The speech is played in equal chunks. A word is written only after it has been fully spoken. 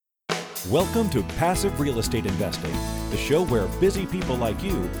Welcome to Passive Real Estate Investing, the show where busy people like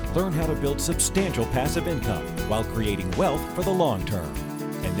you learn how to build substantial passive income while creating wealth for the long term.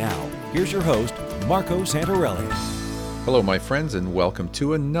 And now, here's your host, Marco Santarelli. Hello, my friends, and welcome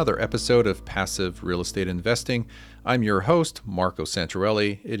to another episode of Passive Real Estate Investing. I'm your host, Marco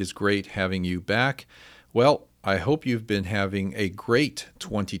Santarelli. It is great having you back. Well, I hope you've been having a great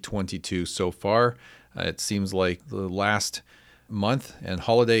 2022 so far. It seems like the last month and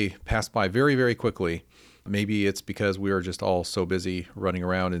holiday passed by very, very quickly. Maybe it's because we are just all so busy running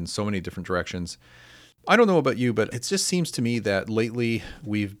around in so many different directions. I don't know about you, but it just seems to me that lately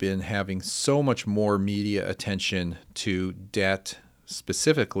we've been having so much more media attention to debt,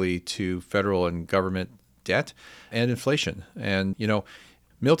 specifically to federal and government debt and inflation. And,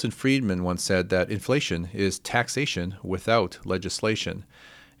 Milton Friedman once said that inflation is taxation without legislation.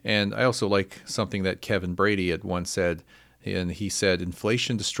 And I also like something that Kevin Brady had once said. And he said,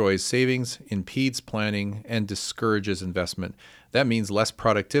 inflation destroys savings, impedes planning, and discourages investment. That means less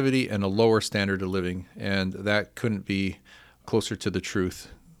productivity and a lower standard of living. And that couldn't be closer to the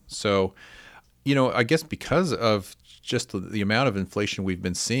truth. So, I guess because of just the amount of inflation we've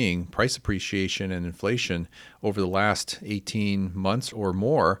been seeing, price appreciation and inflation over the last 18 months or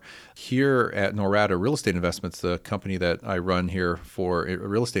more, here at Norada Real Estate Investments, the company that I run here for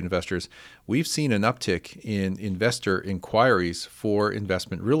real estate investors, we've seen an uptick in investor inquiries for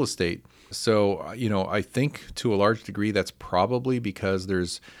investment real estate. So, I think to a large degree that's probably because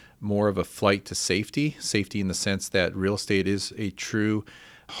there's more of a flight to safety in the sense that real estate is a true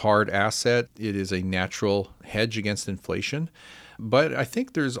hard asset. It is a natural hedge against inflation. But I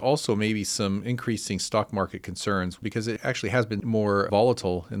think there's also maybe some increasing stock market concerns because it actually has been more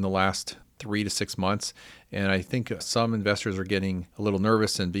volatile in the last 3 to 6 months. And I think some investors are getting a little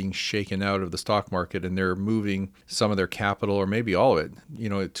nervous and being shaken out of the stock market, and they're moving some of their capital, or maybe all of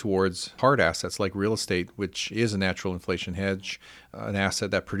it, towards hard assets like real estate, which is a natural inflation hedge, an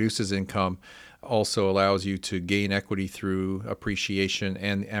asset that produces income, also allows you to gain equity through appreciation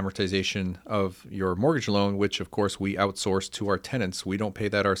and amortization of your mortgage loan, which of course we outsource to our tenants. We don't pay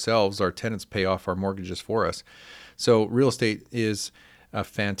that ourselves. Our tenants pay off our mortgages for us. So real estate is a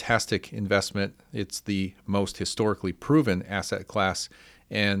fantastic investment. It's the most historically proven asset class,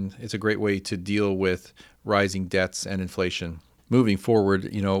 and it's a great way to deal with rising debts and inflation. Moving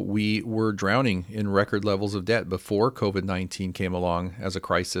forward, we were drowning in record levels of debt before COVID-19 came along as a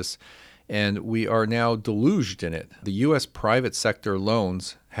crisis. And we are now deluged in it. The U.S. private sector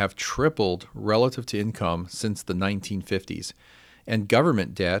loans have tripled relative to income since the 1950s. And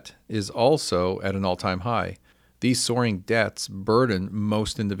government debt is also at an all-time high. These soaring debts burden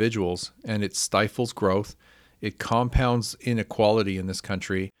most individuals, and it stifles growth. It compounds inequality in this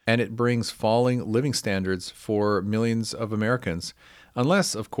country, and it brings falling living standards for millions of Americans.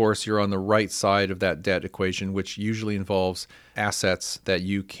 Unless, of course, you're on the right side of that debt equation, which usually involves assets that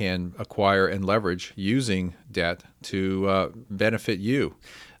you can acquire and leverage using debt to benefit you.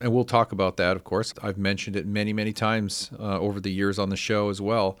 And we'll talk about that, of course. I've mentioned it many, many times over the years on the show as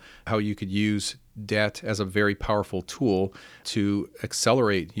well, how you could use debt as a very powerful tool to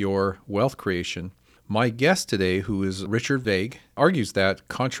accelerate your wealth creation. My guest today, who is Richard Vague, argues that,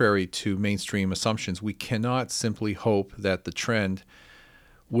 contrary to mainstream assumptions, we cannot simply hope that the trend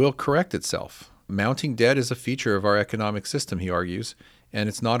will correct itself. Mounting debt is a feature of our economic system, he argues, and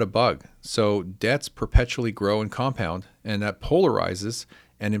it's not a bug. So debts perpetually grow and compound, and that polarizes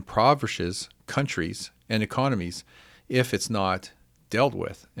and impoverishes countries and economies if it's not dealt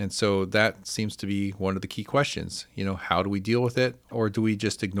with. And so that seems to be one of the key questions. How do we deal with it? Or do we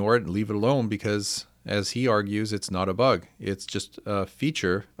just ignore it and leave it alone because, as he argues, it's not a bug. It's just a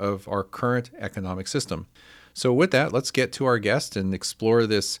feature of our current economic system. So with that, let's get to our guest and explore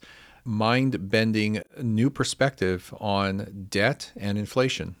this mind-bending new perspective on debt and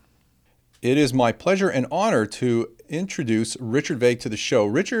inflation. It is my pleasure and honor to introduce Richard Vague to the show.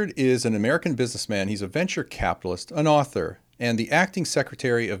 Richard is an American businessman. He's a venture capitalist, an author, and the acting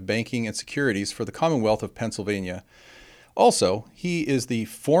secretary of banking and securities for the Commonwealth of Pennsylvania. Also, he is the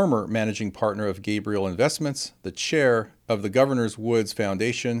former managing partner of Gabriel Investments, the chair of the Governor's Woods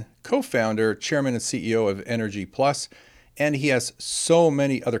Foundation, co-founder, chairman, and CEO of Energy Plus, and he has so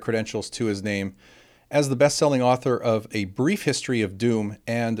many other credentials to his name. As the best-selling author of A Brief History of Doom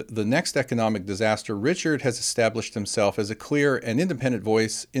and The Next Economic Disaster, Richard has established himself as a clear and independent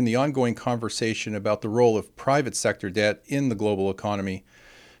voice in the ongoing conversation about the role of private sector debt in the global economy.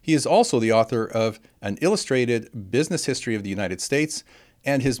 He is also the author of An Illustrated Business History of the United States,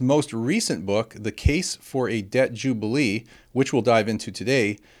 and his most recent book, The Case for a Debt Jubilee, which we'll dive into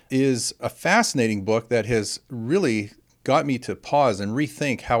today, is a fascinating book that has really got me to pause and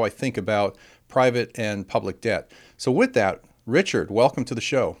rethink how I think about private and public debt. So with that, Richard, welcome to the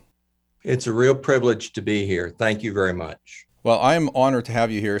show. It's a real privilege to be here. Thank you very much. Well, I'm honored to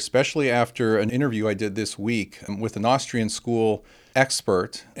have you here, especially after an interview I did this week with an Austrian school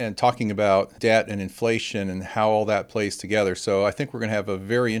expert and talking about debt and inflation and how all that plays together. So I think we're going to have a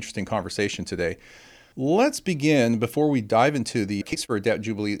very interesting conversation today. Let's begin. Before we dive into the case for a debt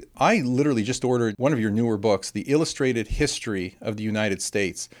jubilee, I literally just ordered one of your newer books, The Illustrated History of the United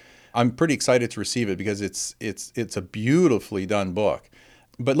States. I'm pretty excited to receive it because it's a beautifully done book.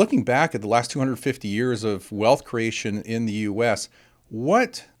 But looking back at the last 250 years of wealth creation in the U.S.,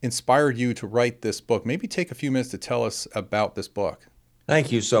 what inspired you to write this book? Maybe take a few minutes to tell us about this book.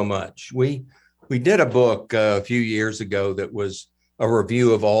 Thank you so much. We did a book a few years ago that was a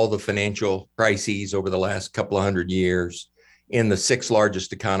review of all the financial crises over the last couple of hundred years in the 6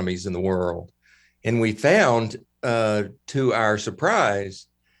 largest economies in the world. And we found, to our surprise,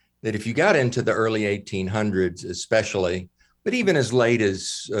 that if you got into the early 1800s especially, but even as late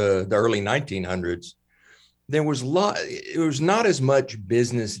as the early 1900s, there was not as much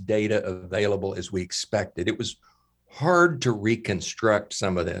business data available as we expected. It was hard to reconstruct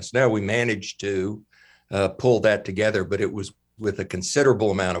some of this. Now we managed to pull that together, but it was with a considerable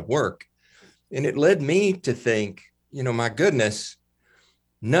amount of work. And it led me to think, my goodness,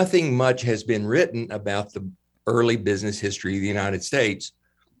 nothing much has been written about the early business history of the United States,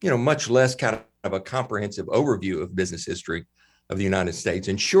 much less kind of a comprehensive overview of business history of the United States.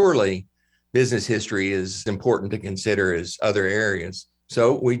 And surely business history is important to consider as other areas.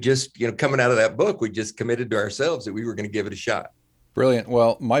 So we just, coming out of that book, we just committed to ourselves that we were going to give it a shot. Brilliant.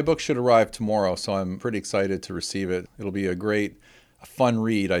 Well, my book should arrive tomorrow, so I'm pretty excited to receive it. It'll be a fun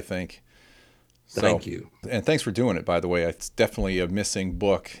read, I think. Thank you. And thanks for doing it, by the way. It's definitely a missing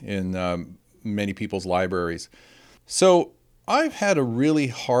book in many people's libraries. So I've had a really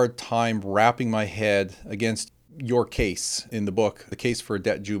hard time wrapping my head against your case in the book, the case for a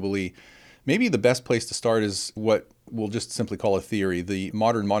debt jubilee. Maybe the best place to start is what we'll just simply call a theory, the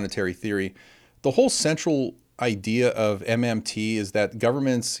modern monetary theory. The whole central idea of MMT is that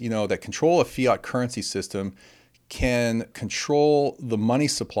governments, that control a fiat currency system can control the money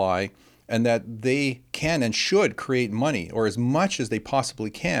supply, and that they can and should create money, or as much as they possibly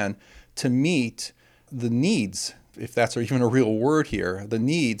can, to meet the needs, if that's even a real word here, the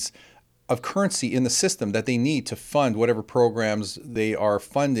needs of currency in the system that they need to fund whatever programs they are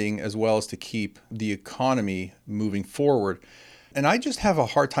funding, as well as to keep the economy moving forward. And I just have a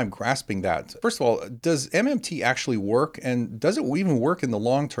hard time grasping that. First of all, does MMT actually work? And does it even work in the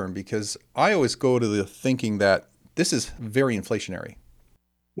long term? Because I always go to the thinking that this is very inflationary.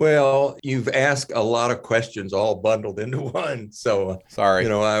 Well, you've asked a lot of questions all bundled into one. So, sorry.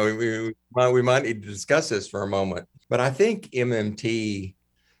 We might need to discuss this for a moment. But I think MMT,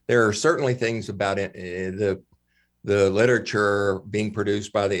 there are certainly things about it, the literature being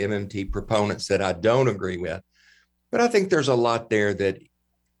produced by the MMT proponents that I don't agree with. But I think there's a lot there that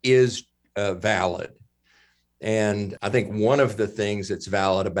is valid. And I think one of the things that's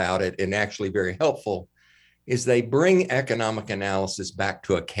valid about it, and actually very helpful, is they bring economic analysis back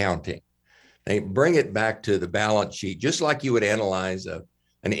to accounting. They bring it back to the balance sheet, just like you would analyze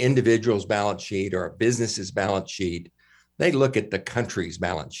an individual's balance sheet or a business's balance sheet. They look at the country's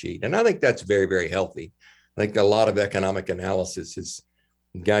balance sheet. And I think that's very, very healthy. I think a lot of economic analysis is,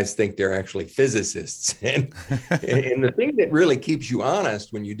 guys think they're actually physicists. And the thing that really keeps you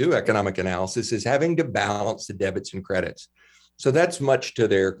honest when you do economic analysis is having to balance the debits and credits. So that's much to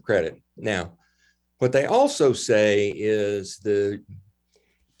their credit. Now, what they also say is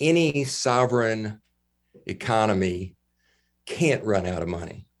any sovereign economy can't run out of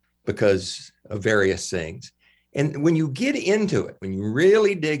money because of various things. And when you get into it, when you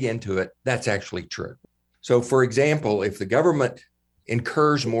really dig into it, that's actually true. So for example, if the government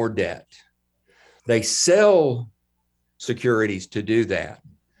incurs more debt, they sell securities to do that,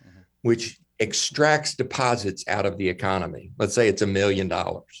 which extracts deposits out of the economy. Let's say it's $1 million,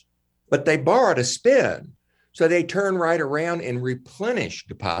 but they borrow to spend. So they turn right around and replenish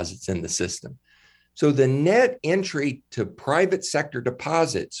deposits in the system. So the net entry to private sector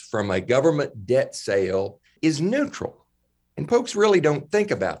deposits from a government debt sale is neutral. And folks really don't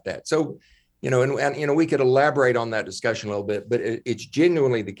think about that. So, we could elaborate on that discussion a little bit, but it's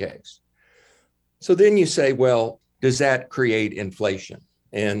genuinely the case. So then you say, well, does that create inflation?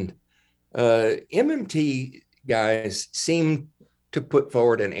 And MMT guys seem to put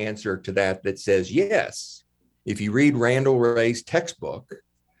forward an answer to that says yes. If you read Randall Wray's textbook,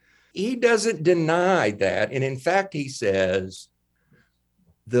 he doesn't deny that. And in fact, he says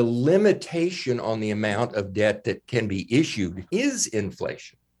the limitation on the amount of debt that can be issued is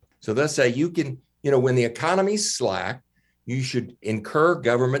inflation. So they'll say you can, when the economy's slack, you should incur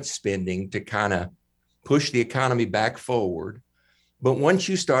government spending to kind of push the economy back forward. But once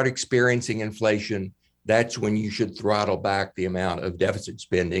you start experiencing inflation, that's when you should throttle back the amount of deficit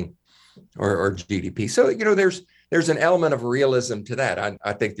spending or GDP. So, there's an element of realism to that.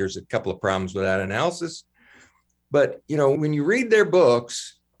 I think there's a couple of problems with that analysis. But, when you read their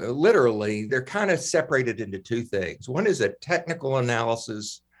books, literally, they're kind of separated into two things. One is a technical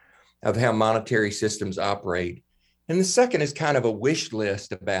analysis of how monetary systems operate. And the second is kind of a wish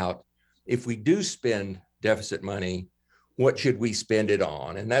list about if we do spend deficit money, what should we spend it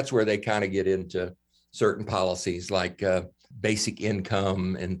on? And that's where they kind of get into certain policies like basic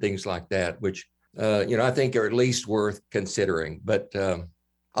income and things like that, which, I think are at least worth considering. But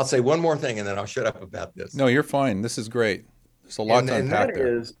I'll say one more thing and then I'll shut up about this. No, you're fine. This is great. There's a lot to unpack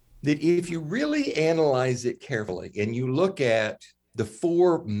there. Is that if you really analyze it carefully and you look at the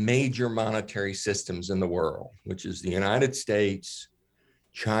four major monetary systems in the world, which is the United States,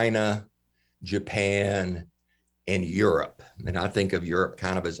 China, Japan, and Europe, and I think of Europe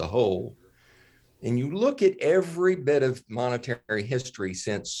kind of as a whole, and you look at every bit of monetary history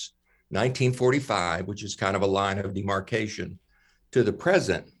since 1945, which is kind of a line of demarcation, to the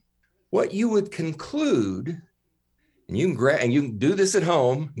present, what you would conclude, and you can do this at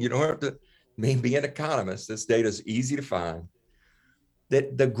home, you don't have to be an economist, this data is easy to find,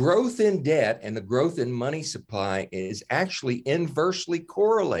 that the growth in debt and the growth in money supply is actually inversely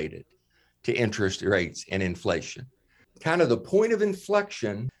correlated to interest rates and inflation. Kind of the point of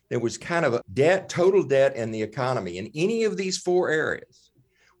inflection, there was kind of a total debt in the economy in any of these four areas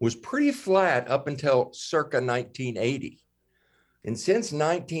was pretty flat up until circa 1980. And since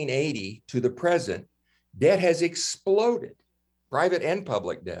 1980 to the present, debt has exploded, private and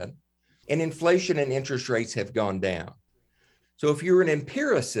public debt, and inflation and interest rates have gone down. So if you're an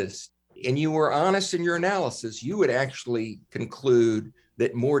empiricist and you were honest in your analysis, you would actually conclude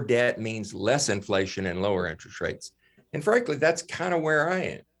that more debt means less inflation and lower interest rates. And frankly, that's kind of where I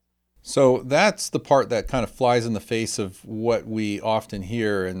am. So that's the part that kind of flies in the face of what we often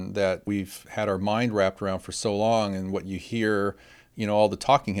hear and that we've had our mind wrapped around for so long. And what you hear, all the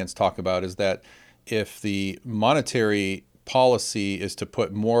talking heads talk about is that if the monetary policy is to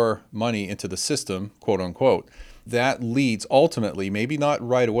put more money into the system, quote unquote, that leads ultimately, maybe not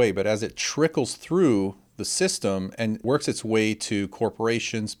right away, but as it trickles through the system and works its way to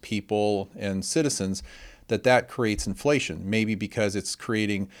corporations, people, and citizens, that creates inflation, maybe because it's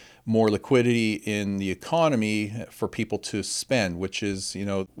creating more liquidity in the economy for people to spend, which is,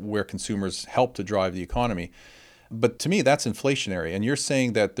 where consumers help to drive the economy. But to me, that's inflationary. And you're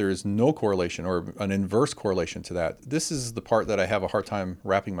saying that there's no correlation or an inverse correlation to that. This is the part that I have a hard time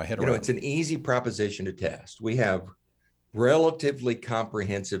wrapping my head around. It's an easy proposition to test. We have relatively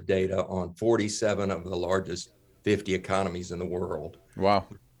comprehensive data on 47 of the largest 50 economies in the world. Wow.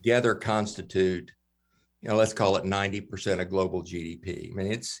 Together constitute, let's call it 90% of global GDP. I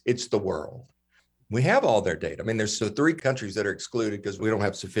mean, it's the world. We have all their data. I mean, there's three countries that are excluded because we don't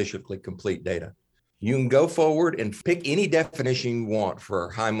have sufficiently complete data. You can go forward and pick any definition you want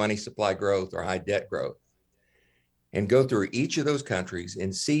for high money supply growth or high debt growth and go through each of those countries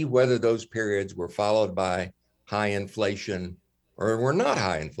and see whether those periods were followed by high inflation or were not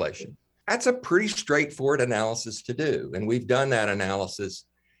high inflation. That's a pretty straightforward analysis to do. And we've done that analysis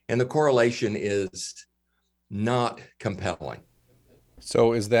and the correlation is not compelling.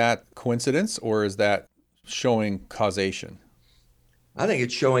 So is that coincidence or is that showing causation? I think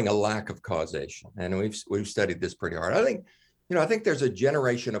it's showing a lack of causation. And we've studied this pretty hard. I think there's a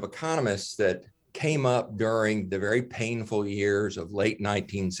generation of economists that came up during the very painful years of late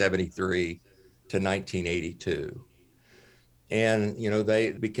 1973 to 1982. And,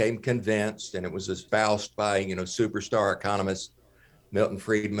 they became convinced, and it was espoused by, superstar economists, Milton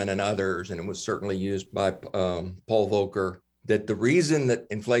Friedman and others, and it was certainly used by Paul Volcker, that the reason that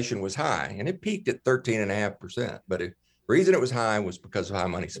inflation was high, and it peaked at 13.5%, but the reason it was high was because of high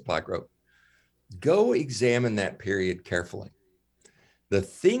money supply growth. Go examine that period carefully. The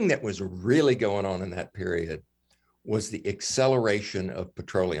thing that was really going on in that period was the acceleration of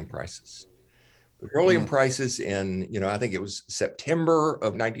petroleum prices. Petroleum prices in, I think it was September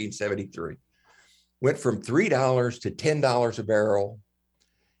of 1973, went from $3 to $10 a barrel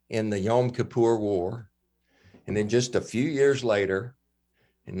in the Yom Kippur War. And then just a few years later,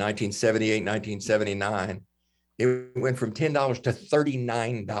 in 1978, 1979, it went from $10 to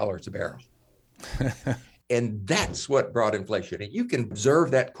 $39 a barrel. And that's what brought inflation. And you can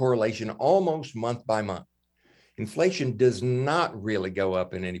observe that correlation almost month by month. Inflation does not really go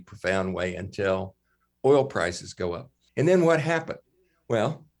up in any profound way until oil prices go up. And then what happened?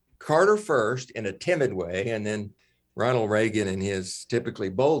 Well, Carter first in a timid way, and then Ronald Reagan in his typically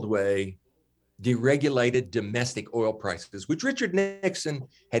bold way deregulated domestic oil prices, which Richard Nixon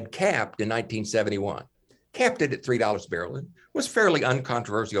had capped in 1971. Capped it at $3 a barrel. It was a fairly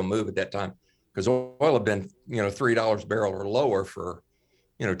uncontroversial move at that time because oil had been, $3 a barrel or lower for,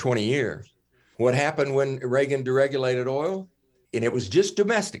 20 years. What happened when Reagan deregulated oil? And it was just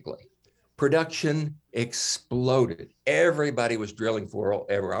domestically. Production exploded. Everybody was drilling for oil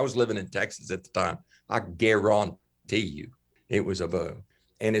ever. I was living in Texas at the time. I guarantee you it was a boom.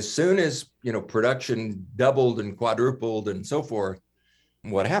 And as soon as, production doubled and quadrupled and so forth,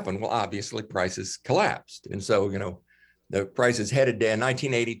 what happened? Well, obviously prices collapsed. And so, the prices headed down. In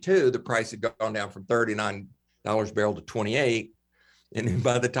 1982, the price had gone down from $39 a barrel to 28. And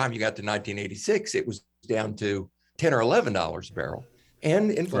by the time you got to 1986, it was down to $10 or $11 a barrel.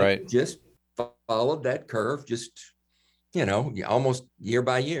 And inflation just followed that curve, just, almost year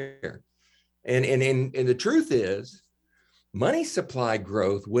by year. And the truth is, money supply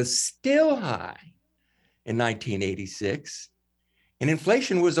growth was still high in 1986, and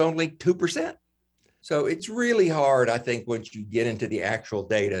inflation was only 2%. So it's really hard, I think, once you get into the actual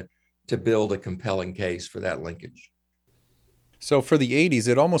data to build a compelling case for that linkage. So for the 80s,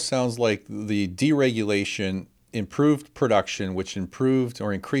 it almost sounds like the deregulation improved production, which improved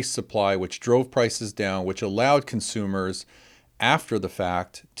or increased supply, which drove prices down, which allowed consumers after the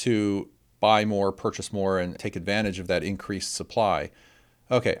fact to buy more, purchase more, and take advantage of that increased supply.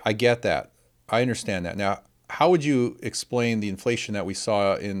 Okay, I get that. I understand that. Now, how would you explain the inflation that we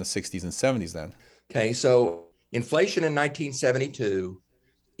saw in the 60s and 70s then? Okay, so inflation in 1972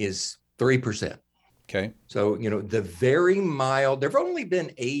 is 3%. Okay. So, the very mild, there have only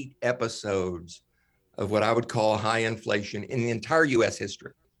been 8 episodes of what I would call high inflation in the entire U.S.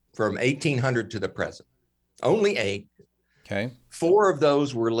 history from 1800 to the present. Only 8. Okay. 4 of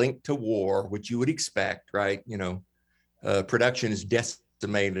those were linked to war, which you would expect, right? Production is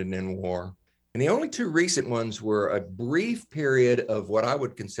decimated in war. And the only 2 recent ones were a brief period of what I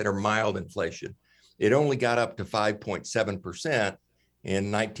would consider mild inflation. It only got up to 5.7%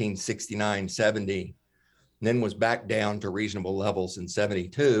 in 1969-70, then was back down to reasonable levels in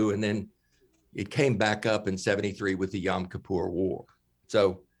 72. And then it came back up in 73 with the Yom Kippur War.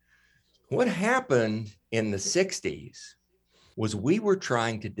 So what happened in the 60s was we were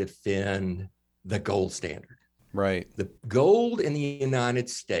trying to defend the gold standard. Right. The gold in the United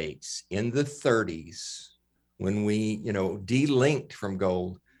States in the 30s, when we, delinked from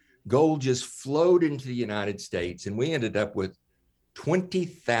gold just flowed into the United States, and we ended up with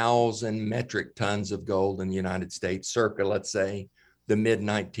 20,000 metric tons of gold in the United States, circa, let's say, the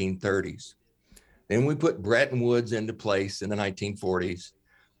mid-1930s. Then we put Bretton Woods into place in the 1940s,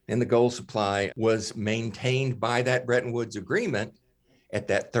 and the gold supply was maintained by that Bretton Woods agreement at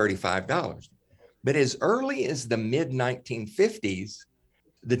that $35. But as early as the mid-1950s,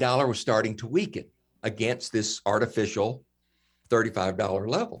 the dollar was starting to weaken against this artificial $35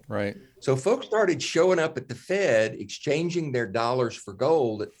 level. Right. So folks started showing up at the Fed, exchanging their dollars for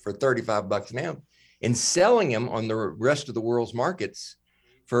gold for $35 an ounce and selling them on the rest of the world's markets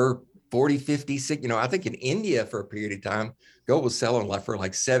for 40, 50, 60. I think in India for a period of time, gold was selling for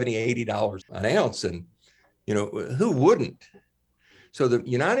like $70, $80 an ounce. And, who wouldn't? So the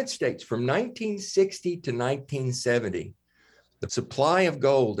United States from 1960 to 1970, the supply of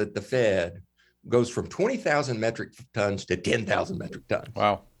gold at the Fed goes from 20,000 metric tons to 10,000 metric tons.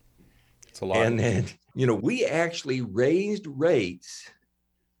 Wow. It's a lot. And then, we actually raised rates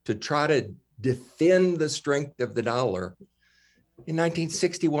to try to defend the strength of the dollar in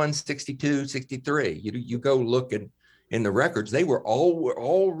 1961, 62, 63. You go look in the records, they were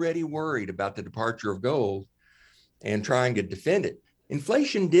already worried about the departure of gold and trying to defend it.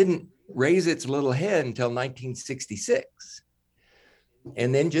 Inflation didn't raise its little head until 1966.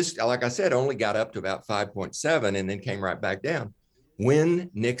 And then just like I said, only got up to about 5.7 and then came right back down when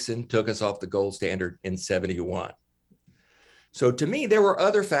Nixon took us off the gold standard in 71. So to me, there were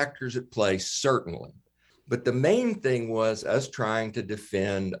other factors at play, certainly. But the main thing was us trying to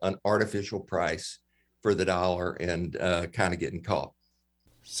defend an artificial price for the dollar and kind of getting caught.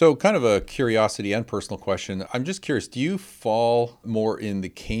 So kind of a curiosity and personal question. I'm just curious, do you fall more in the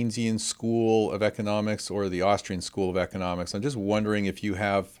Keynesian school of economics or the Austrian school of economics? I'm just wondering if you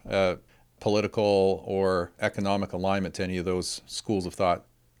have a political or economic alignment to any of those schools of thought.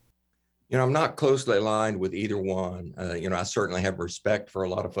 I'm not closely aligned with either one. I certainly have respect for a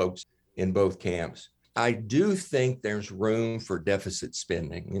lot of folks in both camps. I do think there's room for deficit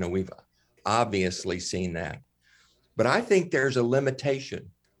spending. We've obviously seen that. But I think there's a limitation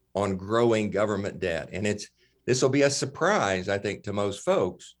on growing government debt. And this will be a surprise, I think, to most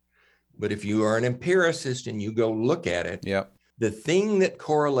folks. But if you are an empiricist and you go look at it, the thing that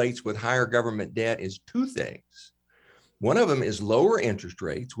correlates with higher government debt is two things. One of them is lower interest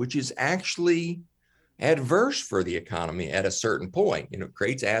rates, which is actually adverse for the economy at a certain point. It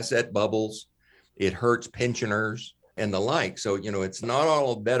creates asset bubbles, it hurts pensioners and the like. So, it's not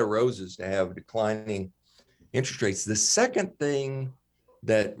all a bed of roses to have declining interest rates. The second thing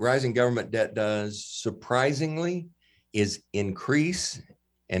that rising government debt does, surprisingly, is increase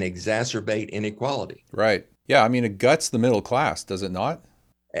and exacerbate inequality. Right. Yeah. I mean, it guts the middle class, does it not?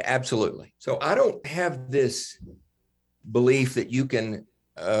 Absolutely. So I don't have this belief that you can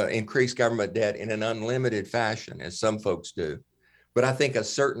increase government debt in an unlimited fashion, as some folks do. But I think a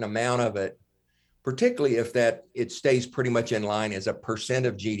certain amount of it, particularly if it stays pretty much in line as a percent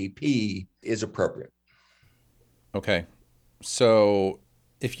of GDP, is appropriate. Okay. So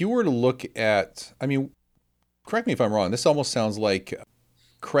if you were to look at, correct me if I'm wrong, this almost sounds like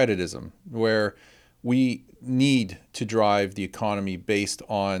creditism, where we need to drive the economy based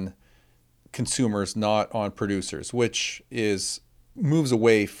on consumers, not on producers, which moves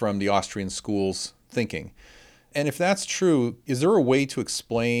away from the Austrian school's thinking. And if that's true, is there a way to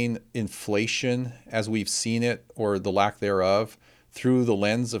explain inflation as we've seen it, or the lack thereof, through the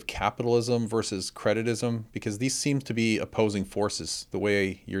lens of capitalism versus creditism? Because these seem to be opposing forces the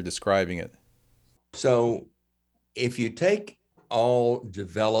way you're describing it. So if you take all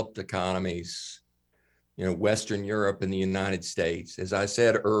developed economies, Western Europe and the United States, as I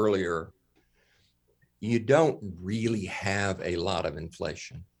said earlier, you don't really have a lot of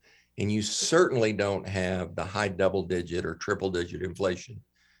inflation. And you certainly don't have the high double-digit or triple-digit inflation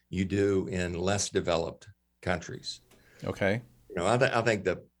you do in less developed countries. Okay. I think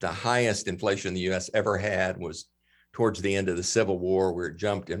the highest inflation the U.S. ever had was towards the end of the Civil War, where it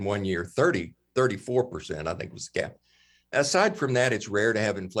jumped in one year 34%, I think was the cap. Aside from that, it's rare to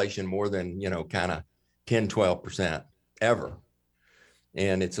have inflation more than, kind of 10, 12% ever.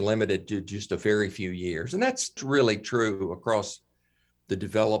 And it's limited to just a very few years. And that's really true across the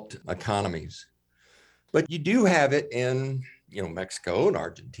developed economies. But you do have it in, Mexico and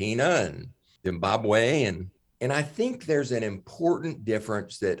Argentina and Zimbabwe. And I think there's an important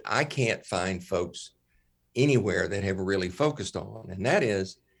difference that I can't find folks anywhere that have really focused on. And that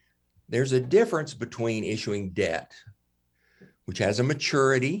is, there's a difference between issuing debt, which has a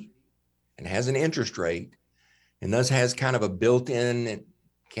maturity and has an interest rate, and thus has kind of a built-in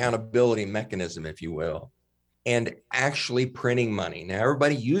accountability mechanism, if you will, and actually printing money. Now,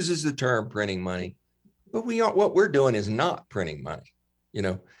 everybody uses the term printing money, but what we're doing is not printing money.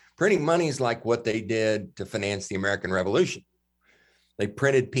 Printing money is like what they did to finance the American Revolution. They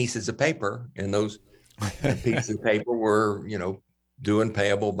printed pieces of paper, and those pieces of paper were, due and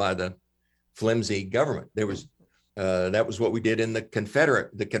payable by the flimsy government. That was what we did in the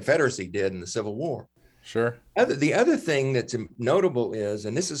Confederacy did in the Civil War. Sure. The other thing that's notable is,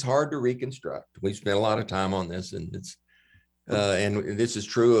 and this is hard to reconstruct, we've spent a lot of time on this, and and this is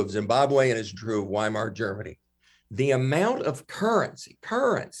true of Zimbabwe and it's true of Weimar Germany. The amount of currency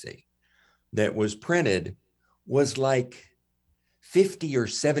that was printed was like 50 or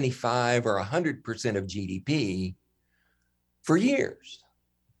 75 or 100% of GDP for years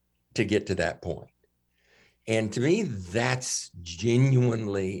to get to that point. And to me, that's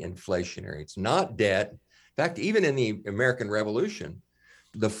genuinely inflationary. It's not debt. In fact, even in the American Revolution,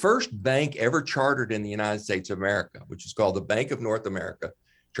 the first bank ever chartered in the United States of America, which is called the Bank of North America,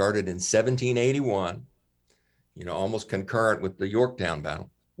 chartered in 1781, almost concurrent with the Yorktown battle,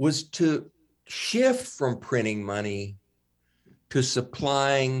 was to shift from printing money to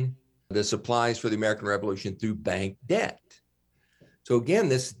supplying the supplies for the American Revolution through bank debt. So again,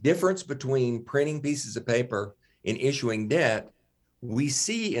 this difference between printing pieces of paper and issuing debt, we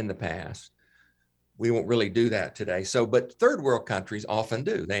see in the past. We won't really do that today. But third world countries often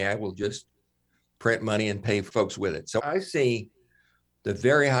do. They will just print money and pay folks with it. So I see the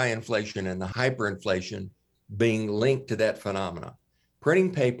very high inflation and the hyperinflation being linked to that phenomena.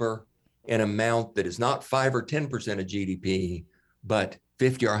 Printing paper an amount that is not 5 or 10% of GDP, but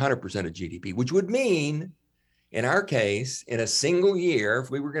 50 or 100% of GDP, which would mean, in our case, in a single year,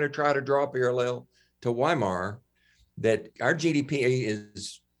 if we were going to try to draw a parallel to Weimar, that our GDP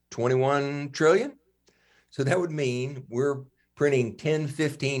is 21 trillion. So that would mean we're printing 10,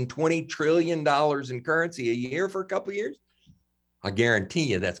 15, 20 trillion dollars in currency a year for a couple of years. I guarantee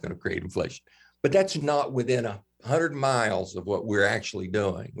you that's going to create inflation. But that's not within 100 miles of what we're actually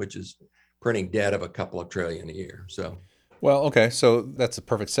doing, which is printing debt of a couple of trillion a year. So, Well, okay, so that's a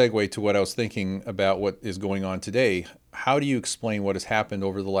perfect segue to what I was thinking about what is going on today. How do you explain what has happened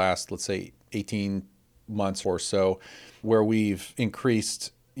over the last, let's say, 18 months or so, where we've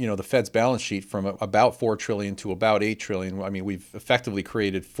increased, the Fed's balance sheet from about 4 trillion to about 8 trillion? I mean, we've effectively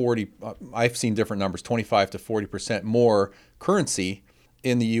created 40, I've seen different numbers, 25 to 40% more currency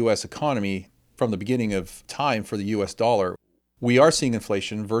in the US economy from the beginning of time for the US dollar. We are seeing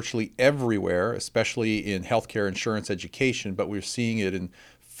inflation virtually everywhere, especially in healthcare, insurance, education, but we're seeing it in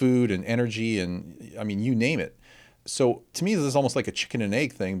food and energy and, I mean, you name it. So to me, this is almost like a chicken and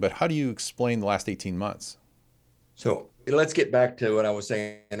egg thing, but how do you explain the last 18 months? So let's get back to what I was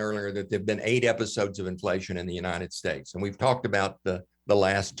saying earlier, that there've been 8 episodes of inflation in the United States. And we've talked about the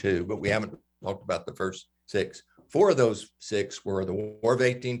last 2, but we haven't talked about the first 6. 4 of those 6 were the War of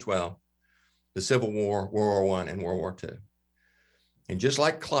 1812, the Civil War, World War I, and World War II. And just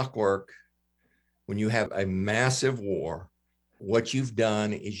like clockwork, when you have a massive war, what you've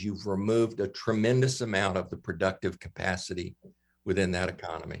done is you've removed a tremendous amount of the productive capacity within that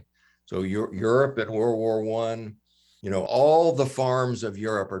economy. So Europe in World War I, all the farms of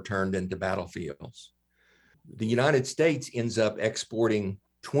Europe are turned into battlefields. The United States ends up exporting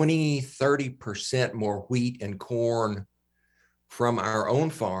 20-30% more wheat and corn from our own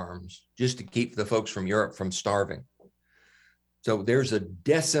farms just to keep the folks from Europe from starving. So there's a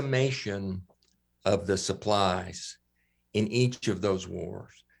decimation of the supplies in each of those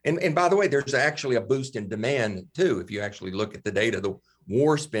wars. And by the way, there's actually a boost in demand too. If you actually look at the data, the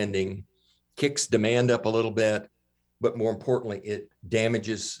war spending kicks demand up a little bit, but more importantly, it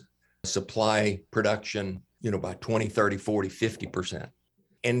damages supply production, by 20, 30, 40, 50%.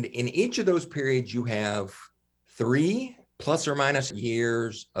 And in each of those periods, you have 3 plus or minus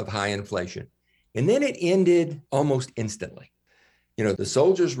years of high inflation. And then it ended almost instantly. The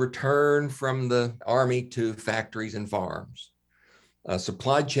soldiers returned from the army to factories and farms.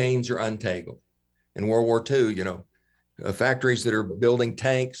 Supply chains are untangled. In World War II, factories that are building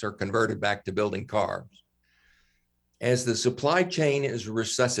tanks are converted back to building cars. As the supply chain is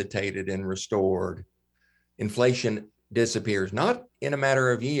resuscitated and restored, inflation disappears, not in a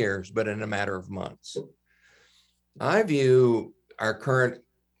matter of years, but in a matter of months. I view our current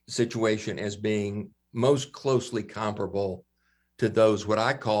situation as being most closely comparable to those what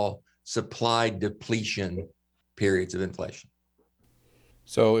I call supply depletion periods of inflation.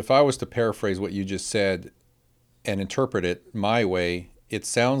 So if I was to paraphrase what you just said and interpret it my way, it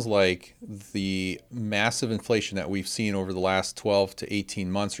sounds like the massive inflation that we've seen over the last 12 to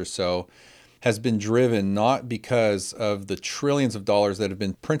 18 months or so has been driven not because of the trillions of dollars that have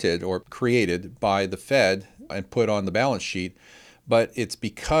been printed or created by the Fed and put on the balance sheet, but it's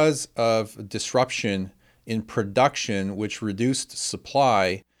because of disruption in production, which reduced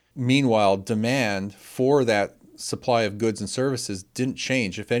supply. Meanwhile, demand for that supply of goods and services didn't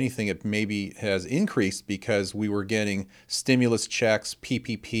change. If anything, it maybe has increased because we were getting stimulus checks,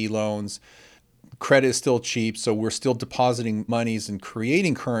 PPP loans. Credit is still cheap, so we're still depositing monies and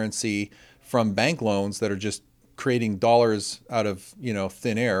creating currency from bank loans that are just creating dollars out of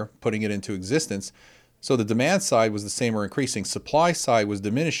thin air, putting it into existence. So the demand side was the same or increasing. Supply side was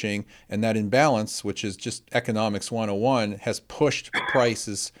diminishing, and that imbalance, which is just economics 101, has pushed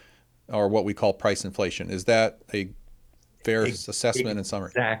prices, or what we call price inflation. Is that a fair assessment and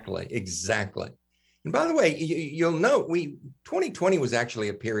summary? Exactly. And by the way, you'll note 2020 was actually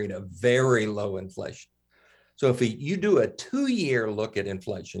a period of very low inflation. So if you do a 2-year look at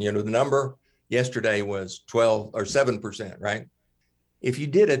inflation, the number yesterday was 12 or 7%, right? If you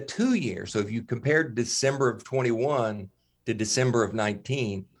did a 2-year, so if you compared December of 21 to December of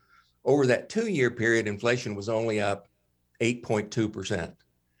 19, over that 2-year period, inflation was only up 8.2%,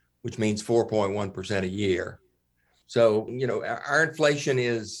 which means 4.1% a year. So, our inflation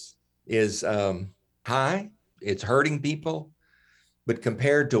is high. It's hurting people. But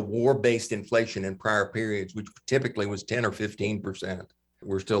compared to war-based inflation in prior periods, which typically was 10 or 15%,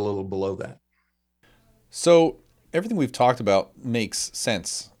 we're still a little below that. So everything we've talked about makes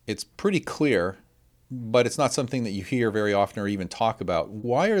sense. It's pretty clear, but it's not something that you hear very often or even talk about.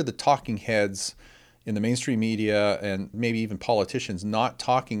 Why are the talking heads in the mainstream media and maybe even politicians not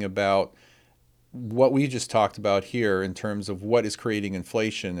talking about what we just talked about here in terms of what is creating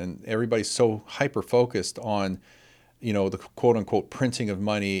inflation? And everybody's so hyper-focused on the quote unquote printing of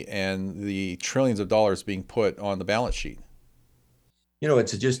money and the trillions of dollars being put on the balance sheet.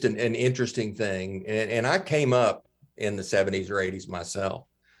 It's just an interesting thing. And I came up in the 70s or 80s myself.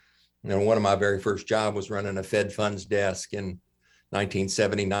 One of my very first jobs was running a Fed funds desk in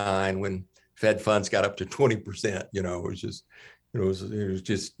 1979 when Fed funds got up to 20%. It was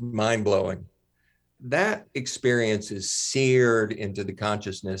just mind blowing. that experience is seared into the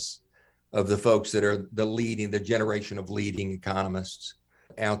consciousness of the folks that are the generation of leading economists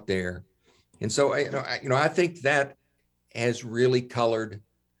out there. And so, I think that has really colored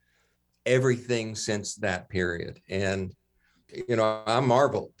everything since that period. And, I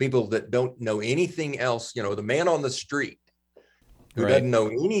marvel people that don't know anything else, the man on the street who Right. doesn't know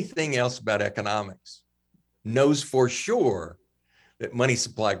anything else about economics knows for sure that money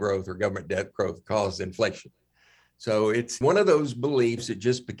supply growth or government debt growth caused inflation. So it's one of those beliefs that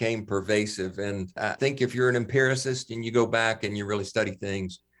just became pervasive. And I think if you're an empiricist and you go back and you really study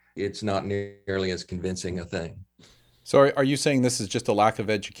things, it's not nearly as convincing a thing. So are you saying this is just a lack of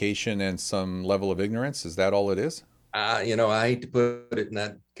education and some level of ignorance? Is that all it is? I hate to put it in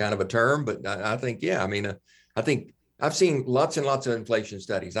that kind of a term, but I think, yeah, I think I've seen lots and lots of inflation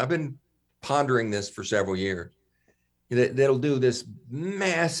studies. I've been pondering this for several years. That'll do this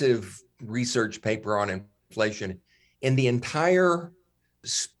massive research paper on inflation, and the entire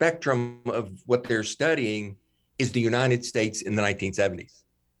spectrum of what they're studying is the United States in the 1970s.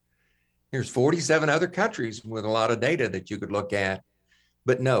 There's 47 other countries with a lot of data that you could look at.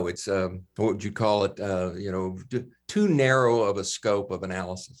 But no, it's what would you call it? Too narrow of a scope of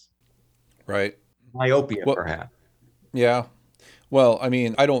analysis. Right. Myopia, Well, perhaps. yeah. Well, I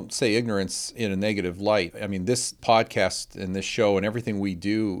mean, I don't say ignorance in a negative light. I mean, this podcast and this show and everything we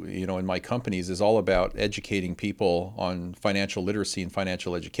do, in my companies is all about educating people on financial literacy and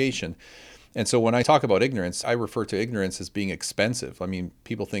financial education. And so when I talk about ignorance, I refer to ignorance as being expensive. I mean,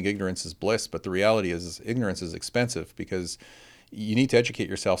 people think ignorance is bliss, but the reality is ignorance is expensive because you need to educate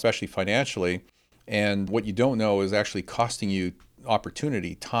yourself, especially financially. And what you don't know is actually costing you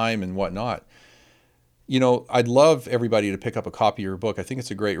opportunity, time, and whatnot. I'd love everybody to pick up a copy of your book. I think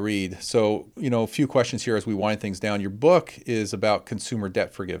it's a great read. So, a few questions here as we wind things down. Your book is about consumer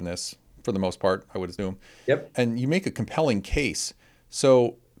debt forgiveness, for the most part, I would assume. Yep. And you make a compelling case.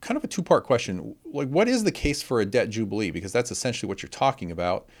 So, kind of a two-part question. Like, what is the case for a debt jubilee? Because that's essentially what you're talking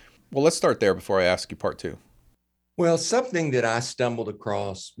about. Well, let's start there before I ask you part two. Well, something that I stumbled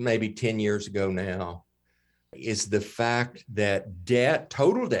across maybe 10 years ago now is the fact that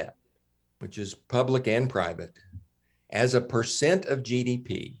total debt, which is public and private, as a percent of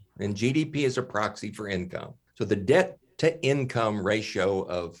GDP, and GDP is a proxy for income. So the debt to income ratio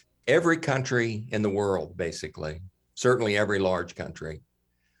of every country in the world, basically, certainly every large country,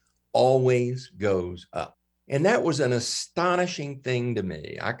 always goes up. And that was an astonishing thing to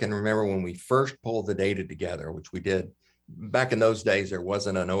me. I can remember when we first pulled the data together, which we did back in those days. There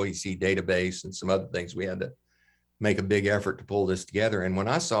wasn't an OECD database and some other things. We had to make a big effort to pull this together. And when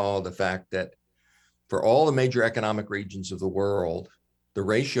I saw the fact that for all the major economic regions of the world, the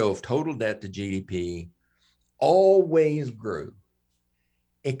ratio of total debt to GDP always grew,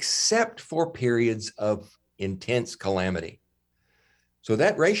 except for periods of intense calamity. So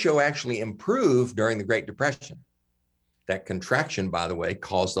that ratio actually improved during the Great Depression. That contraction, by the way,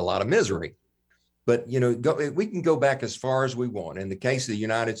 caused a lot of misery. But, we can go back as far as we want. In the case of the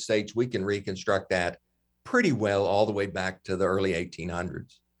United States, we can reconstruct that pretty well all the way back to the early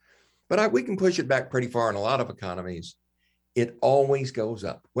 1800s. But we can push it back pretty far in a lot of economies. It always goes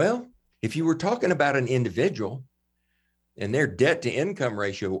up. Well, if you were talking about an individual and their debt to income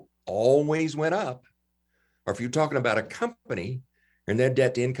ratio always went up, or if you're talking about a company and their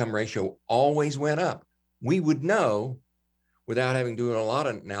debt to income ratio always went up, we would know without having to do a lot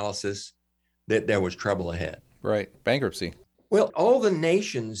of analysis that there was trouble ahead. Right. Bankruptcy. Well, all the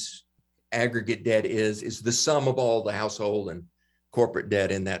nation's aggregate debt is the sum of all the household and corporate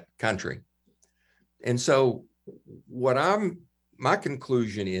debt in that country. And so my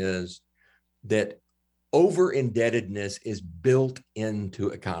conclusion is that over indebtedness is built into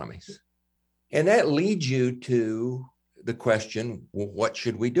economies. And that leads you to the question, well, what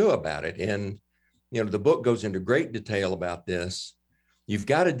should we do about it? And, the book goes into great detail about this. You've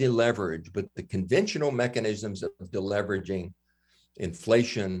got to deleverage, but the conventional mechanisms of deleveraging,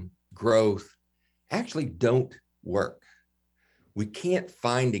 inflation, growth, actually don't work. We can't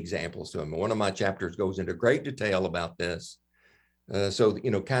find examples of them. One of my chapters goes into great detail about this. So,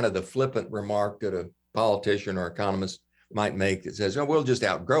 kind of the flippant remark that a politician or economist might make that says, oh, we'll just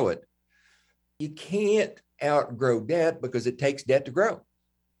outgrow it. You can't outgrow debt because it takes debt to grow.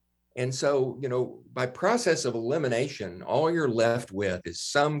 And so, by process of elimination, all you're left with is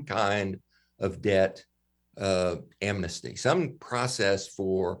some kind of debt amnesty, some process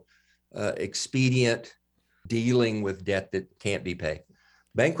for expedient dealing with debt that can't be paid.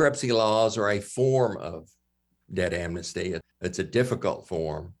 Bankruptcy laws are a form of debt amnesty. It's a difficult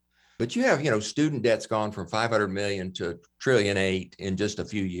form, but you have, student debt's gone from 500 million to $1.8 trillion in just a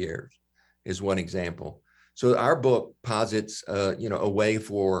few years. is one example. So our book posits, a way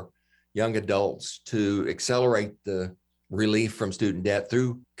for young adults to accelerate the relief from student debt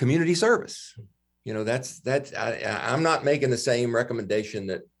through community service. I'm not making the same recommendation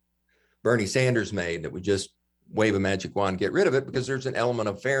that Bernie Sanders made, that we just wave a magic wand, get rid of it, because there's an element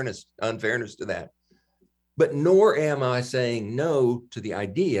of unfairness to that. But nor am I saying no to the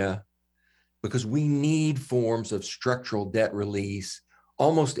idea, because we need forms of structural debt release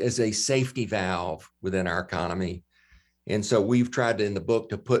almost as a safety valve within our economy. And so we've tried to, in the book,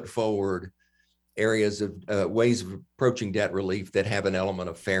 to put forward areas of ways of approaching debt relief that have an element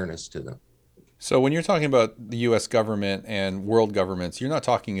of fairness to them. So when you're talking about the U.S. government and world governments, you're not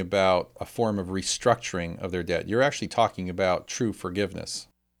talking about a form of restructuring of their debt. You're actually talking about true forgiveness.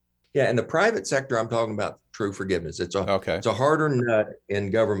 Yeah, in the private sector, I'm talking about true forgiveness. It's a harder nut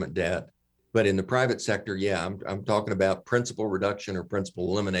in government debt, but in the private sector, yeah, I'm talking about principal reduction or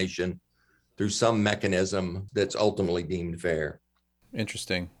principal elimination through some mechanism that's ultimately deemed fair.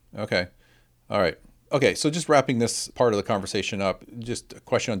 Interesting. Okay. All right. Okay, so just wrapping this part of the conversation up, just a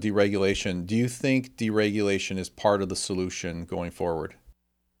question on deregulation. Do you think deregulation is part of the solution going forward?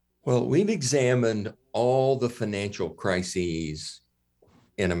 Well, we've examined all the financial crises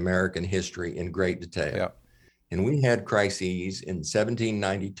in American history in great detail. Yeah. And we had crises in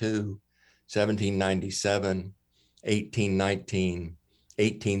 1792, 1797, 1819,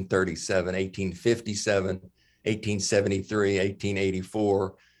 1837, 1857, 1873,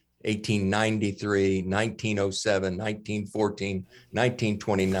 1884, 1893, 1907, 1914,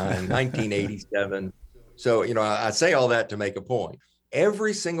 1929, 1987. So, I say all that to make a point.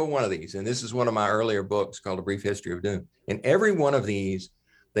 Every single one of these, and this is one of my earlier books called A Brief History of Doom, and every one of these,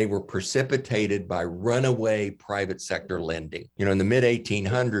 they were precipitated by runaway private sector lending. In the mid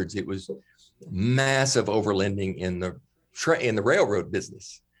 1800s, it was massive overlending in the railroad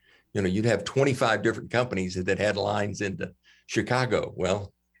business. You'd have 25 different companies that had lines into Chicago.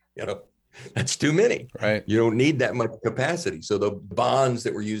 Well, that's too many. Right. You don't need that much capacity. So the bonds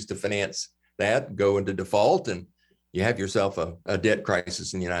that were used to finance that go into default, and you have yourself a debt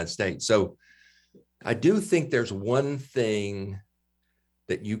crisis in the United States. So I do think there's one thing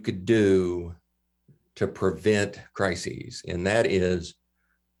that you could do to prevent crises, and that is,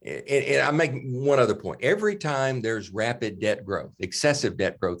 and I make one other point. Every time there's rapid debt growth, excessive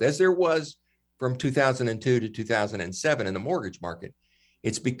debt growth, as there was from 2002 to 2007 in the mortgage market,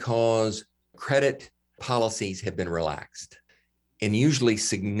 it's because credit policies have been relaxed, and usually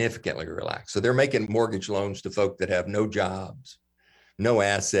significantly relaxed. So they're making mortgage loans to folk that have no jobs, no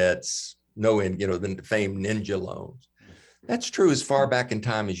assets, the famed ninja loans. That's true as far back in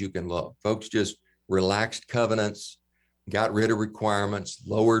time as you can look. Folks just relaxed covenants, got rid of requirements,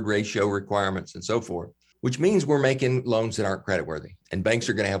 lowered ratio requirements, and so forth, which means we're making loans that aren't creditworthy, and banks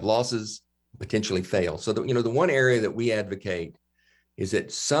are going to have losses, potentially fail. So the one area that we advocate is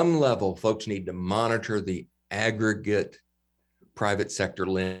at some level, folks need to monitor the aggregate private sector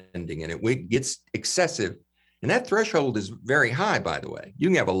lending, and it gets excessive. And that threshold is very high, by the way. You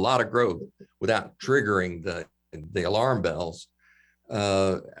can have a lot of growth without triggering the alarm bells.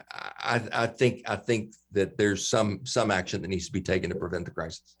 I think that there's some action that needs to be taken to prevent the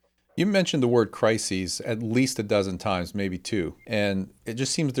crisis. You mentioned the word crises at least a dozen times, maybe two, and it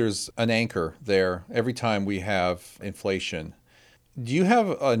just seems there's an anchor there every time we have inflation. Do you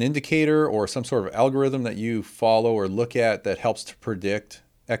have an indicator or some sort of algorithm that you follow or look at that helps to predict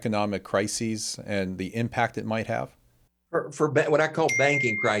economic crises and the impact it might have? For what I call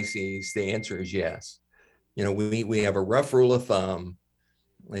banking crises, the answer is yes. We have a rough rule of thumb.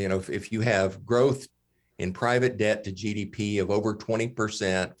 If you have growth in private debt to GDP of over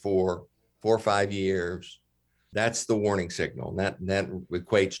 20% for 4 or 5 years, that's the warning signal. That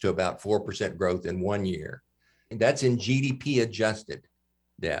equates to about 4% growth in 1 year. And that's in GDP adjusted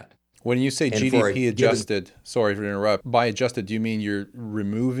debt. When you say GDP adjusted, sorry to interrupt, by adjusted, do you mean you're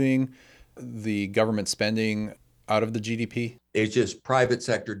removing the government spending out of the GDP? It's just private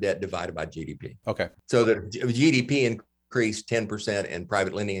sector debt divided by GDP. Okay. So the GDP increased 10% and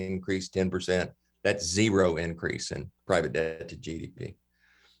private lending increased 10%. That's zero increase in private debt to GDP.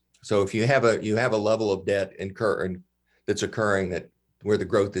 So if you have a level of debt that's occurring that where the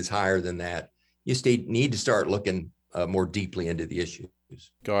growth is higher than that, you need to start looking more deeply into the issues.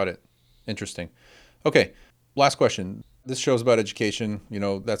 Got it. Interesting. Okay. Last question. This show's about education.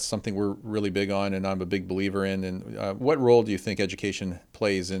 That's something we're really big on, and I'm a big believer in. And what role do you think education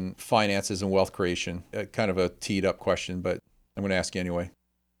plays in finances and wealth creation? Kind of a teed up question, but I'm going to ask you anyway.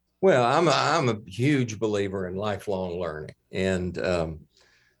 Well, I'm a huge believer in lifelong learning, and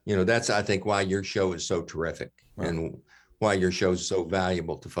that's I think why your show is so terrific. Right. And why your show's so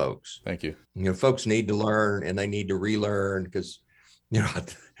valuable to folks. Thank you. Folks need to learn and they need to relearn because,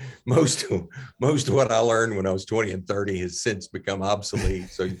 most of what I learned when I was 20 and 30 has since become obsolete.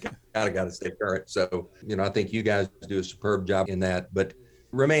 So you kind of got to stay current. So, I think you guys do a superb job in that, but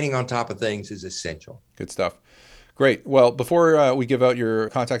remaining on top of things is essential. Good stuff. Great. Well, before we give out your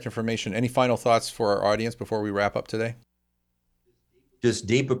contact information, any final thoughts for our audience before we wrap up today? Just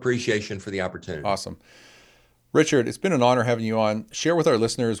deep appreciation for the opportunity. Awesome. Richard, it's been an honor having you on. Share with our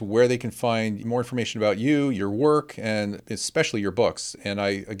listeners where they can find more information about you, your work, and especially your books. And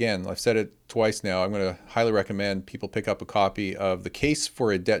I've said it twice now, I'm going to highly recommend people pick up a copy of The Case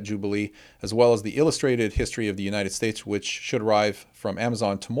for a Debt Jubilee, as well as The Illustrated History of the United States, which should arrive from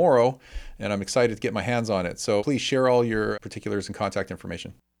Amazon tomorrow. And I'm excited to get my hands on it. So please share all your particulars and contact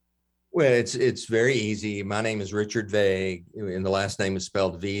information. Well, it's very easy. My name is Richard Vague, and the last name is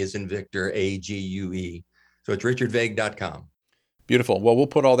spelled V as in Victor, A-G-U-E. So it's richardvague.com. Beautiful. Well, we'll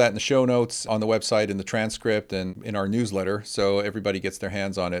put all that in the show notes on the website, in the transcript, and in our newsletter, so everybody gets their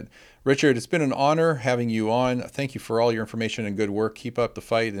hands on it. Richard, it's been an honor having you on. Thank you for all your information and good work. Keep up the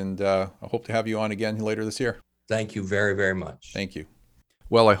fight, and I hope to have you on again later this year. Thank you very, very much. Thank you.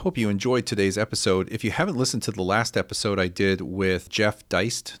 Well, I hope you enjoyed today's episode. If you haven't listened to the last episode I did with Jeff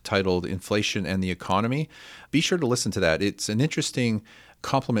Deist titled Inflation and the Economy, be sure to listen to that. It's an interesting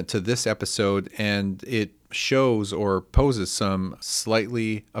complement to this episode, and it shows or poses some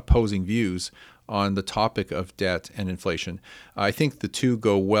slightly opposing views on the topic of debt and inflation. I think the two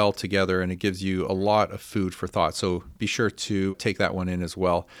go well together, and it gives you a lot of food for thought. So be sure to take that one in as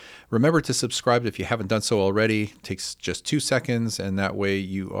well. Remember to subscribe if you haven't done so already. It takes just 2 seconds, and that way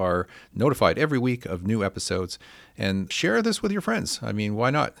you are notified every week of new episodes. And share this with your friends. I mean,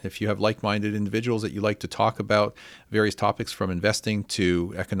 why not? If you have like-minded individuals that you like to talk about various topics from investing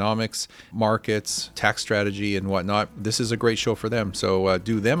to economics, markets, tax strategy, and whatnot, this is a great show for them. So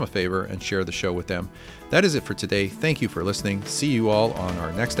do them a favor and share the show with them. That is it for today. Thank you for listening. See you all on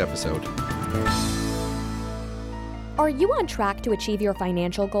our next episode. Are you on track to achieve your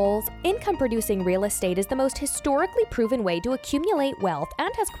financial goals? Income-producing real estate is the most historically proven way to accumulate wealth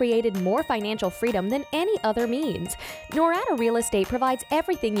and has created more financial freedom than any other means. Norada Real Estate provides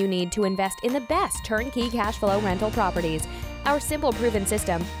everything you need to invest in the best turnkey cash flow rental properties. Our simple, proven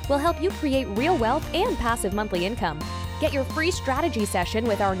system will help you create real wealth and passive monthly income. Get your free strategy session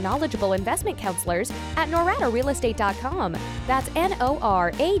with our knowledgeable investment counselors at noradarealestate.com. That's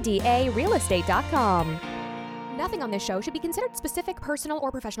NORADA realestate.com. Nothing on this show should be considered specific, personal,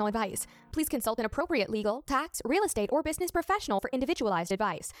 or professional advice. Please consult an appropriate legal, tax, real estate, or business professional for individualized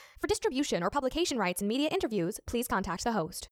advice. For distribution or publication rights and media interviews, please contact the host.